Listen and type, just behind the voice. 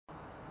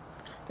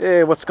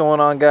Hey, what's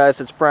going on,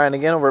 guys? It's Brian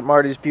again over at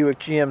Martys Buick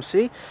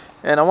GMC,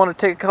 and I want to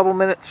take a couple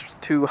minutes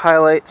to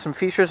highlight some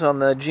features on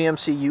the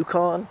GMC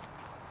Yukon.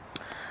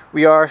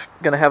 We are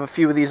going to have a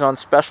few of these on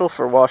special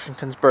for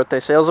Washington's birthday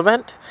sales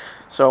event,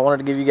 so I wanted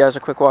to give you guys a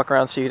quick walk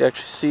around so you could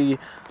actually see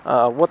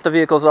what the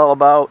vehicle is all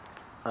about.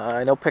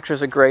 I know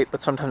pictures are great,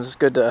 but sometimes it's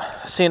good to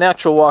see an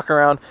actual walk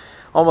around,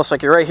 almost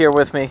like you're right here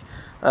with me.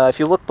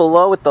 If you look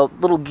below at the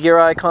little gear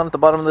icon at the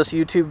bottom of this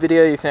YouTube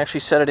video, you can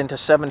actually set it into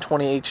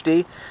 720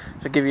 HD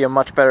to give you a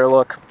much better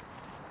look,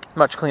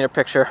 much cleaner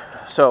picture.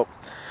 So,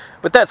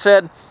 with that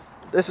said,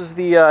 this is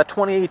the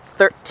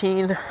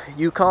 2013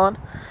 Yukon.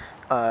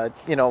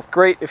 You know,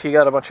 great if you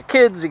got a bunch of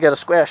kids, you got to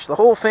squash the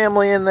whole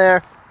family in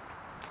there,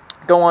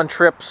 go on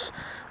trips,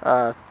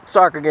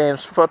 soccer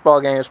games,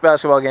 football games,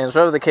 basketball games,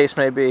 whatever the case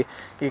may be.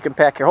 You can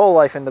pack your whole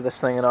life into this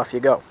thing and off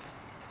you go.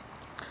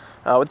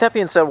 With that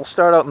being said, we'll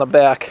start out in the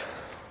back.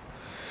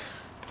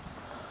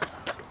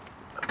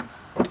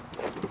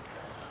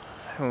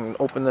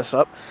 Open this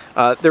up.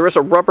 There is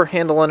a rubber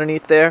handle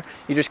underneath there.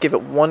 You just give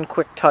it one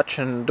quick touch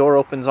and the door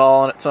opens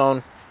all on its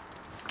own.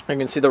 You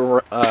can see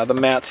the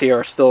mats here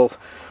are still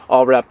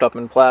all wrapped up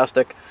in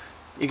plastic.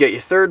 You get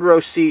your third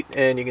row seat,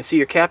 and you can see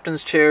your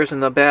captain's chairs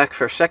in the back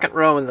for second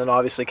row, and then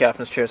obviously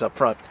captain's chairs up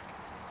front.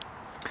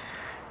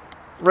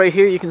 Right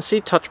here you can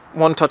see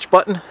one touch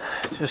button.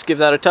 Just give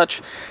that a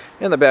touch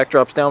and the back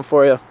drops down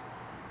for you.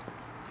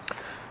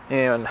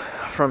 And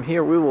from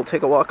here we will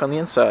take a walk on the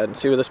inside and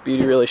see where this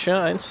beauty really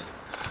shines.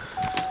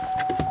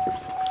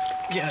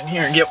 Get in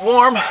here and get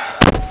warm.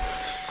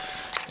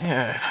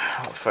 Yeah,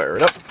 I'll fire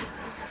it up.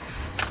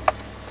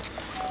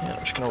 Yeah,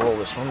 I'm just gonna roll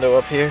this window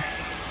up here.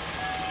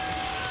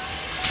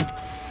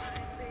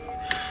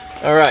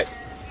 Alright,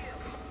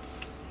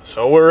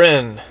 so we're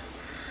in.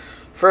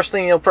 First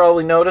thing you'll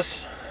probably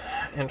notice,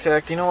 in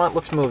fact, you know what,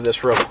 let's move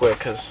this real quick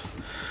because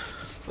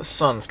the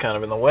sun's kind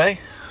of in the way.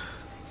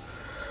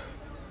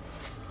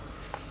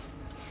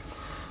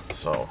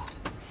 So,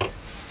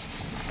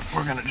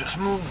 we're gonna just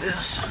move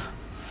this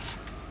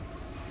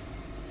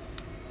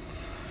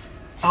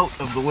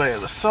out of the way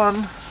of the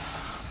sun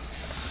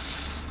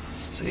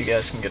so you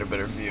guys can get a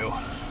better view.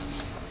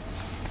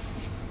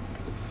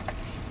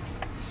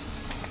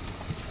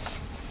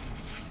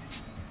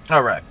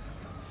 Alright,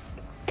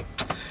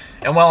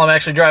 and while I'm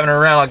actually driving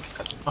around,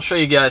 I'll show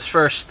you guys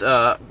first,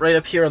 right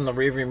up here on the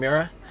rear view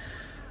mirror.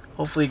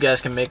 Hopefully you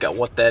guys can make out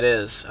what that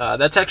is.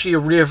 That's actually a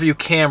rear view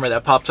camera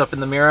that pops up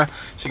in the mirror.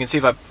 So you can see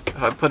if I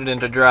put it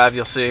into drive,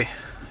 you'll see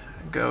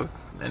go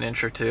an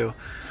inch or two.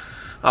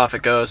 Off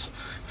it goes.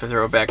 If I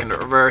throw it back into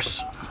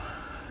reverse,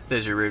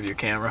 there's your rear view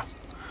camera.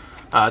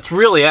 It's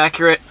really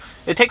accurate.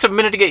 It takes a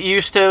minute to get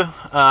used to,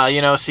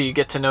 you know, so you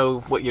get to know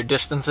what your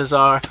distances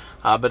are.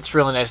 But it's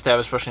really nice to have,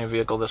 especially in a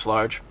vehicle this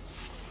large.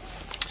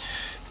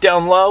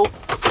 Down low,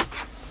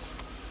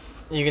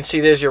 you can see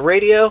there's your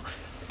radio.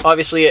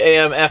 Obviously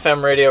AM,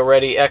 FM radio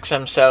ready,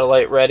 XM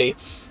satellite ready,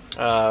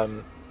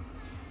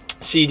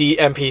 CD,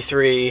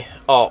 MP3,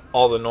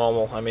 all the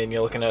normal. I mean,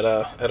 you're looking at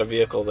a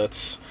vehicle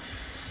that's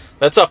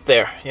up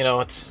there. You know,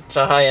 it's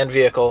a high-end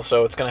vehicle,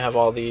 so it's going to have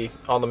all the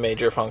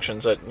major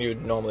functions that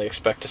you'd normally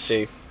expect to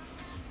see.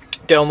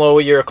 Down low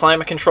are your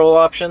climate control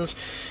options.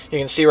 You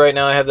can see right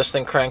now I have this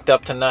thing cranked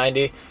up to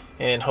 90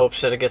 in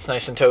hopes that it gets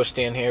nice and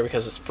toasty in here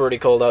because it's pretty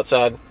cold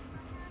outside.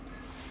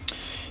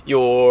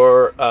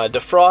 Your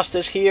defrost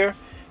is here.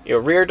 Your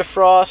rear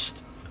defrost,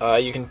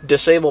 you can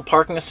disable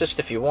parking assist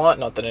if you want,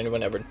 not that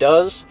anyone ever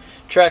does.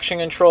 Traction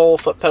control,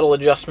 foot pedal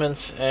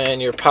adjustments,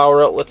 and your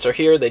power outlets are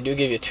here. They do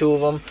give you 2 of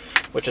them,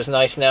 which is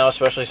nice now,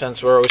 especially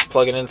since we're always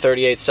plugging in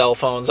 38 cell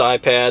phones,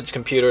 iPads,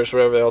 computers,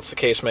 whatever else the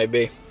case may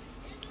be.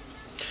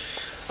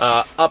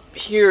 Up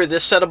here,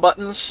 this set of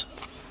buttons,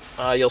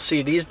 you'll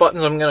see these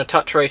buttons I'm going to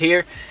touch right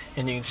here,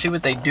 and you can see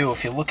what they do.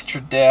 If you look at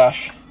your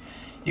dash,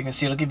 you can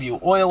see it'll give you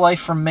oil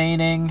life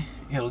remaining,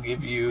 it'll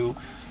give you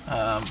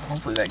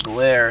hopefully that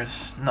glare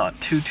is not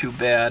too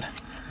bad.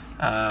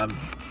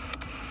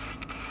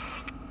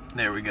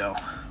 There we go.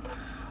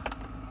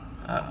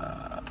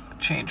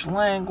 Change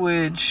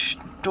language,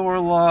 door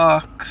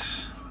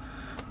locks,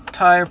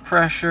 tire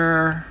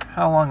pressure,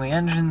 how long the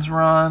engines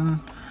run,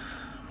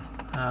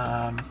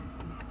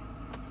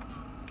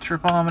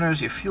 tripometers,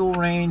 your fuel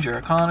range, your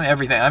economy,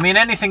 everything. I mean,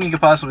 anything you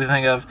could possibly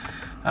think of.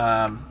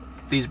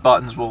 These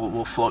buttons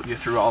will float you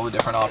through all the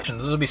different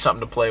options. This will be something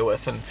to play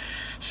with and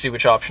see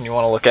which option you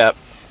want to look at.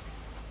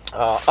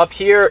 Up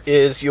here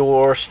is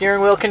your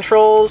steering wheel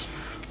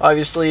controls.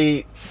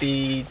 Obviously,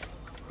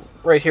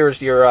 right here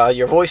is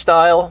your voice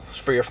dial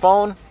for your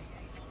phone.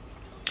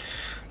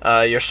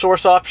 Your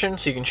source option,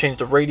 so you can change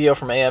the radio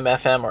from AM,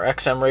 FM, or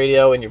XM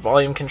radio, and your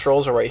volume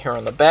controls are right here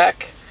on the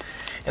back.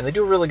 And they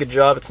do a really good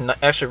job. It's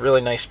actually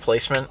really nice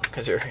placement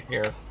because your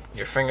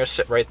fingers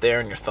sit right there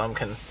and your thumb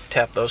can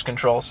tap those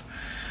controls.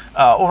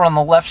 Over on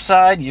the left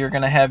side, you're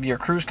going to have your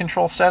cruise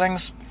control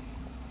settings.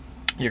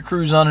 Your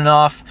cruise on and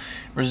off,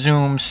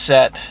 resume,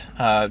 set.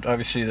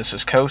 Obviously this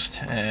is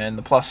coast, and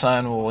the plus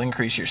sign will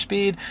increase your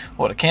speed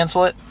or to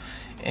cancel it.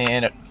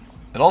 And it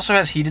also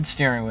has heated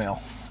steering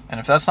wheel. And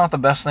if that's not the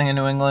best thing in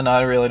New England,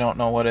 I really don't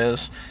know what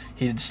is.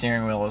 Heated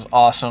steering wheel is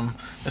awesome.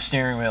 The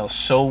steering wheel is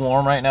so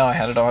warm right now. I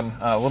had it on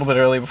a little bit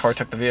early before I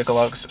took the vehicle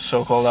out because it's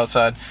so cold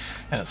outside,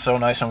 and it's so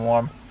nice and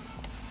warm.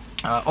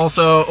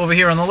 Also, over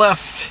here on the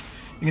left,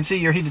 you can see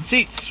your heated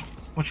seats,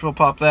 which we'll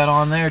pop that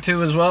on there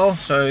too as well,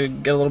 so you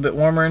get a little bit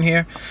warmer in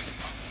here.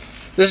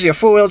 This is your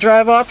four-wheel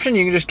drive option.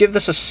 You can just give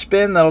this a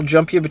spin. That'll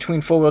jump you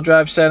between four-wheel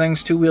drive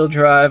settings, two-wheel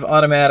drive,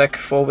 automatic,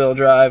 four-wheel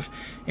drive,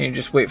 and you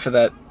just wait for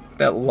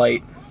that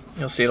light.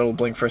 You'll see it'll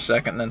blink for a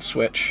second and then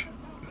switch.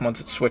 Once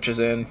it switches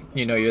in,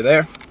 you know you're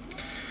there.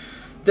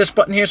 This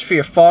button here is for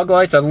your fog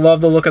lights. I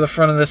love the look of the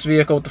front of this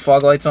vehicle with the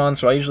fog lights on,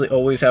 so I usually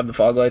always have the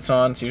fog lights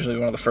on. It's usually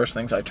one of the first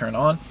things I turn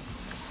on.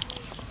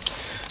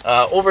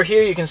 Over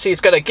here you can see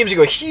it gives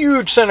you a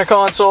huge center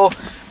console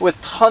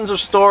with tons of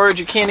storage.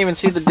 You can't even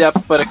see the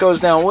depth, but it goes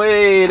down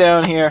way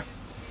down here.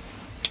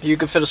 You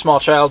could fit a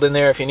small child in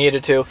there if you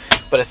needed to,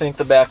 but I think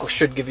the back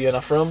should give you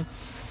enough room.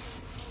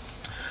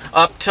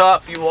 Up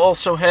top you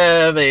also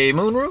have a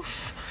moonroof,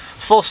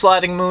 full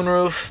sliding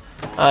moonroof.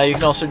 You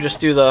can also just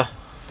do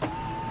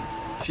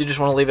if you just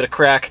want to leave it a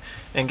crack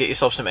and get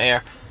yourself some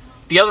air.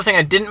 The other thing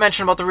I didn't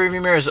mention about the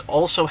rearview mirror is it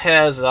also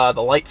has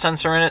the light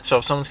sensor in it, so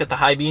if someone's got the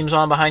high beams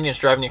on behind you and it's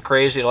driving you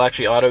crazy, it'll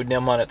actually auto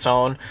dim on its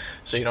own,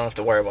 so you don't have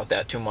to worry about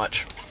that too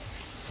much.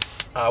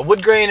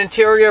 Wood grain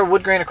interior,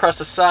 wood grain across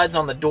the sides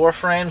on the door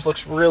frames,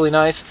 looks really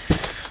nice.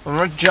 I'm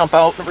going to jump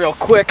out real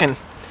quick and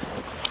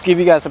give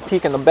you guys a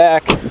peek in the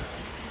back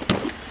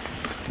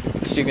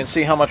so you can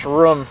see how much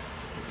room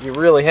you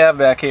really have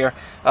back here.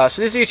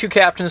 So these are your two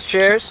captain's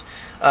chairs.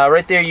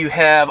 Right there you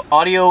have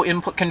audio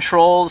input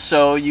controls,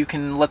 so you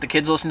can let the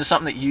kids listen to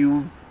something that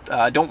you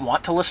don't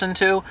want to listen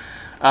to.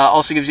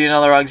 Also gives you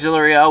another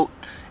auxiliary out,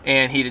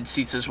 and heated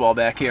seats as well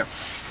back here.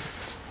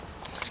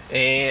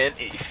 And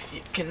if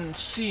you can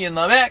see in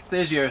the back,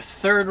 there's your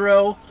third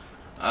row.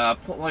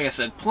 Like I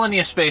said, plenty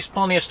of space,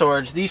 plenty of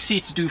storage. These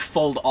seats do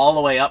fold all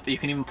the way up. You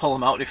can even pull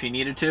them out if you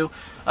needed to.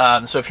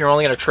 So if you're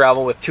only going to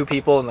travel with two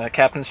people and the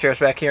captain's chair's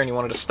back here and you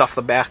wanted to stuff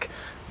the back,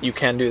 you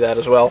can do that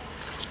as well.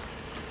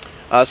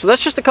 So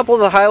that's just a couple of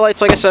the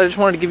highlights. Like I said, I just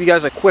wanted to give you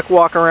guys a quick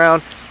walk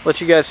around,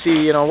 let you guys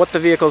see, what the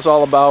vehicle's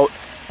all about,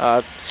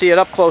 see it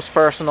up close,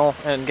 personal,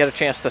 and get a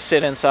chance to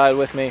sit inside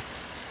with me.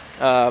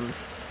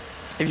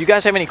 If you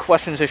guys have any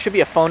questions, there should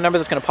be a phone number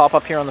that's going to pop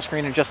up here on the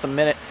screen in just a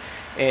minute,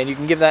 and you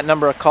can give that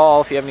number a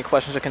call if you have any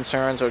questions or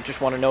concerns or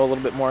just want to know a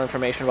little bit more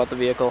information about the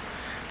vehicle.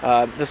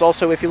 There's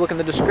also, if you look in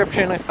the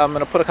description, I'm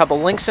going to put a couple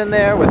links in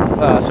there with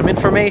some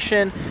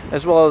information,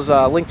 as well as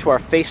a link to our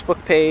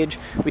Facebook page.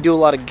 We do a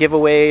lot of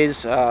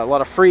giveaways, a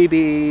lot of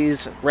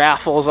freebies,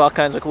 raffles, all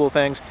kinds of cool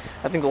things.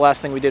 I think the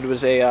last thing we did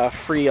was a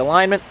free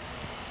alignment,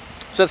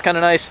 so that's kind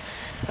of nice.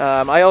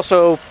 I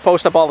also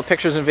post up all the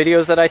pictures and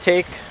videos that I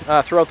take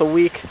throughout the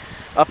week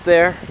up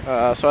there.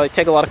 So I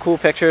take a lot of cool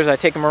pictures. I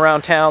take them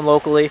around town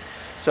locally,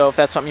 so if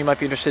that's something you might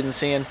be interested in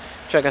seeing,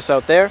 check us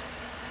out there.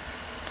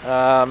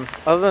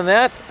 Other than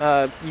that,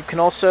 you can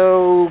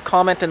also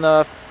comment in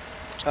the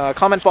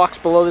comment box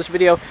below this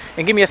video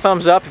and give me a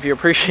thumbs up if you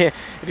appreciate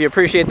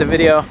the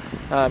video.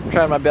 I'm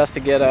trying my best to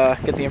get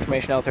the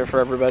information out there for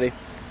everybody.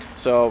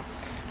 So,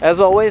 as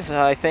always,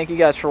 I thank you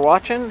guys for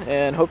watching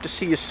and hope to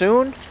see you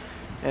soon.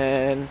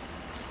 And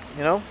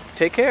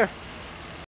take care.